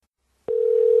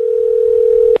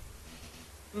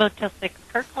Motel 6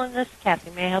 Kirkland, this is Kathy.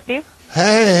 May I help you?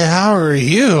 Hey, how are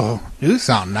you? You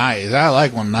sound nice. I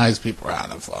like when nice people are on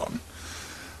the phone.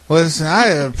 Listen, I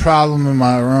have a problem in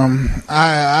my room.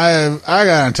 I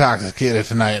got intoxicated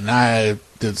tonight, and I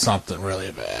did something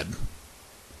really bad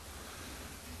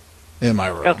in my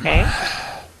room. Okay.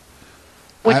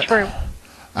 Which room?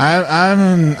 I'm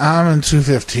in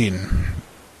 215.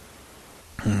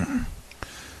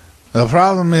 The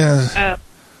problem is,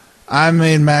 I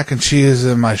made mac and cheese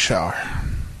in my shower.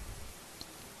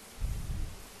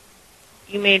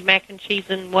 You made mac and cheese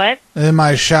in what? In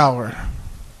my shower.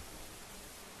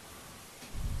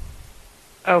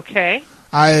 Okay.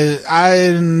 I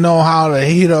didn't know how to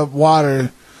heat up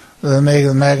water to make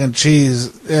the mac and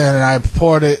cheese, and I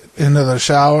poured it into the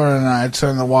shower, and I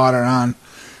turned the water on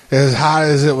as hot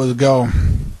as it would go.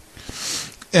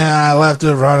 And I left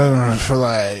it running for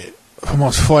like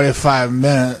almost 45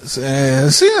 minutes, and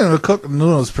it seemed to cook the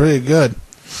noodles pretty good.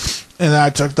 And then I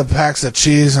took the packs of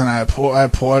cheese and I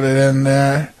poured it in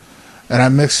there, and I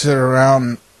mixed it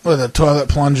around with a toilet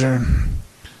plunger.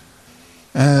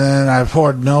 And then I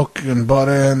poured milk and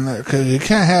butter in there, because you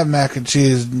can't have mac and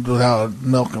cheese without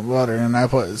milk and butter. And I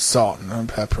put salt and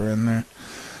pepper in there.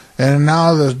 And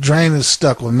now the drain is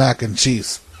stuck with mac and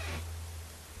cheese.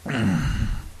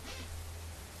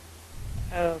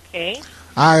 Okay.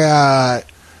 I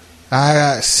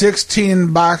got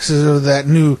 16 boxes of that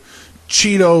new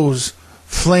Cheetos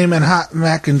Flamin' Hot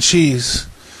Mac and Cheese,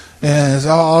 and it's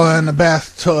all in the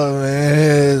bathtub, and it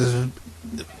is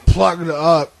plugged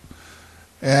up.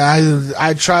 And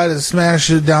I tried to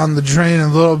smash it down the drain a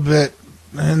little bit,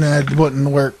 and it wouldn't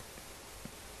work.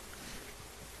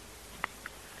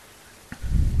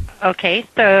 Okay,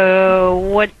 so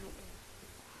what?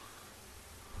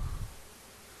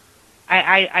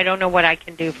 I don't know what I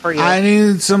can do for you. I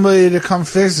need somebody to come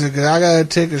fix it, because I got to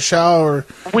take a shower.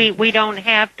 We don't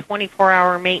have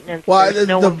 24-hour maintenance. Well, There's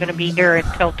no one going to be here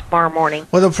until tomorrow morning.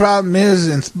 Well, the problem is,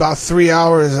 in about 3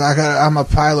 hours, I'm a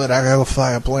pilot. I got to go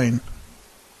fly a plane.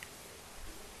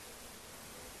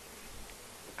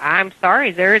 I'm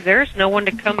sorry. There's no one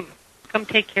to come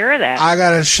take care of that. I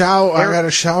got to shower. I got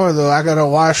to shower though. I got to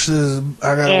wash this.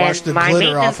 I got to wash the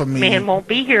glitter off of me. My man won't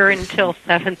be here until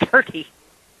 7:30.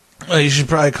 Well, you should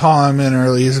probably call him in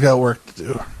early. He's got work to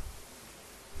do.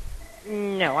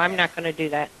 No, I'm not going to do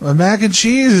that. The mac and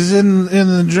cheese is in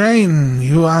the drain.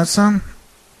 You want some?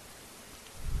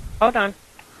 Hold on.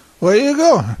 Where you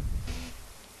go?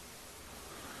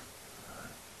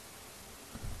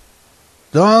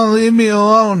 Don't leave me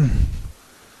alone.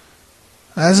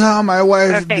 That's how my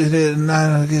wife did it, and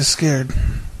I don't get scared.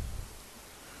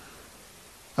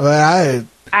 But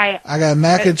I got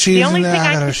mac and cheese in there.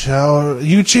 I got a shower.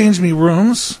 You changed me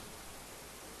rooms?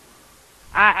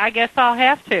 I guess I'll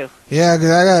have to. Yeah,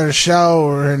 because I got a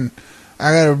shower, and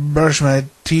I got to brush my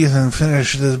teeth and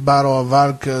finish this bottle of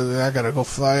vodka. I got to go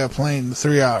fly a plane in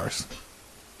 3 hours.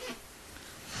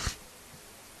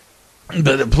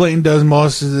 But the plane does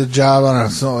most of the job on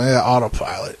its own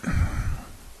autopilot.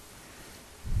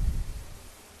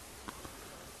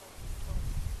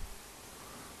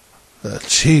 The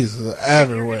cheese is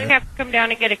everywhere. You're going to have to come down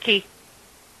and get a key.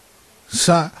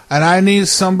 So, and I need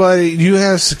somebody. Do you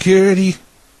have security?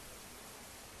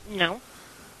 No.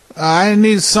 I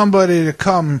need somebody to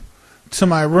come to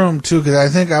my room too, because I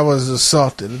think I was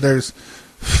assaulted. There's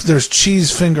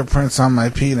cheese fingerprints on my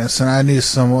penis, and I need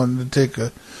someone to take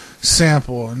a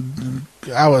sample. And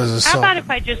I was assaulted. How about if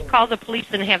I just call the police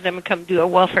and have them come do a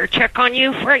welfare check on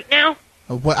you right now?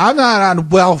 I'm not on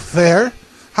welfare.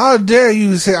 How dare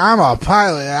you say I'm a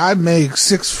pilot? I make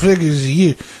 6 figures a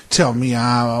year. Tell me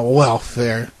I'm a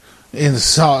welfare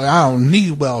insult. I don't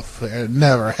need welfare.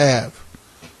 Never have.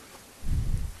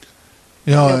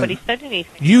 You know, nobody said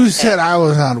anything. You said I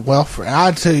was on welfare.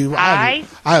 I tell you, I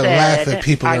laugh at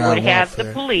people that are on welfare. I would have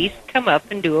the police come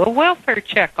up and do a welfare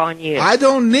check on you. I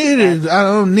don't need it. I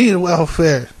don't need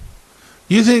welfare.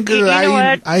 You think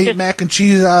I eat mac and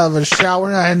cheese out of a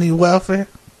shower? I need welfare.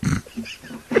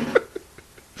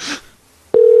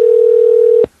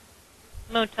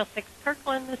 Motel 6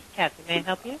 Kirkland, this is Kathy. May I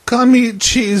help you? Come eat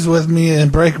cheese with me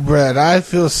and break bread. I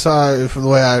feel sorry for the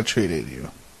way I treated you.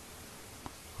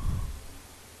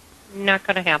 Not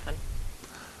going to happen.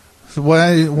 So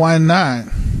why not?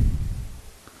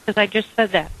 Because I just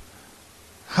said that.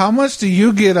 How much do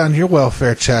you get on your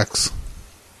welfare checks?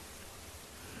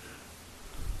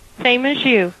 Same as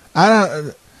you. I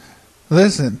don't...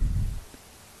 Listen.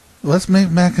 Let's make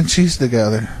mac and cheese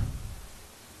together.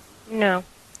 No.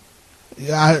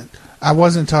 Yeah, I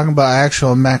wasn't talking about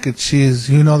actual mac and cheese.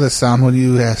 You know the sound when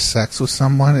you have sex with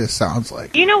someone? It sounds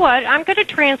like. You know what? I'm going to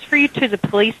transfer you to the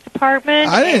police department,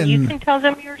 and you can tell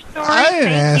them your story. I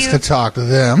didn't ask to talk to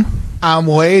them. I'm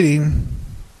waiting.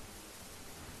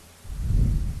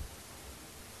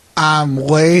 I'm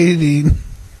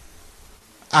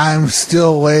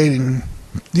still waiting.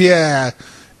 Yeah,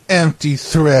 empty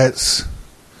threats.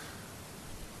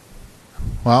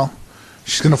 Well,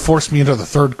 she's going to force me into the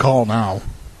third call now.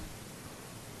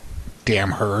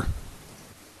 Damn her.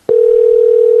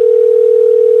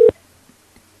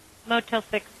 Motel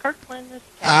 6 Kirkland.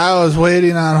 I was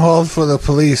waiting on hold for the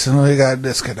police and we got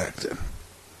disconnected.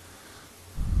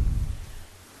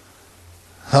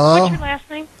 Hello? What's your last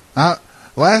name?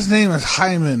 Last name is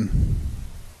Hyman.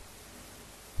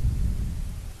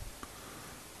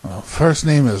 Well, first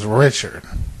name is Richard.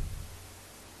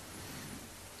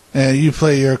 And you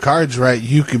play your cards right,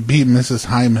 you could beat Mrs.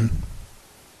 Hyman.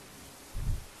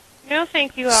 No,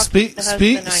 thank you. I'll keep the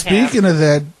husband I have. Speaking of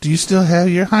that, do you still have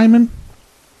your Hyman?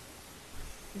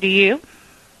 Do you?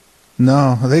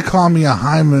 No, they call me a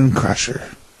Hyman crusher.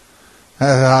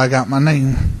 That's how I got my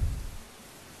name.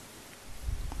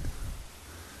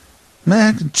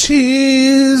 Mac and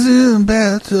cheese in the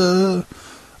bathtub.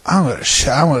 I'm gonna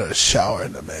shower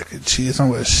in the mac and cheese.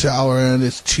 I'm gonna shower in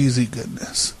this cheesy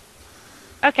goodness.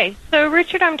 Okay, so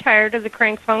Richard, I'm tired of the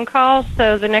crank phone calls,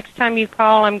 so the next time you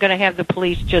call, I'm going to have the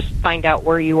police just find out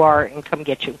where you are and come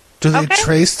get you. Do they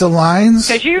trace the lines?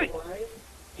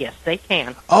 Yes, they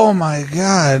can. Oh, my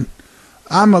God.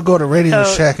 I'm going to go to Radio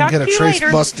Shack and get a Trace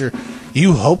Buster.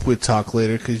 You hope we talk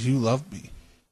later because you love me.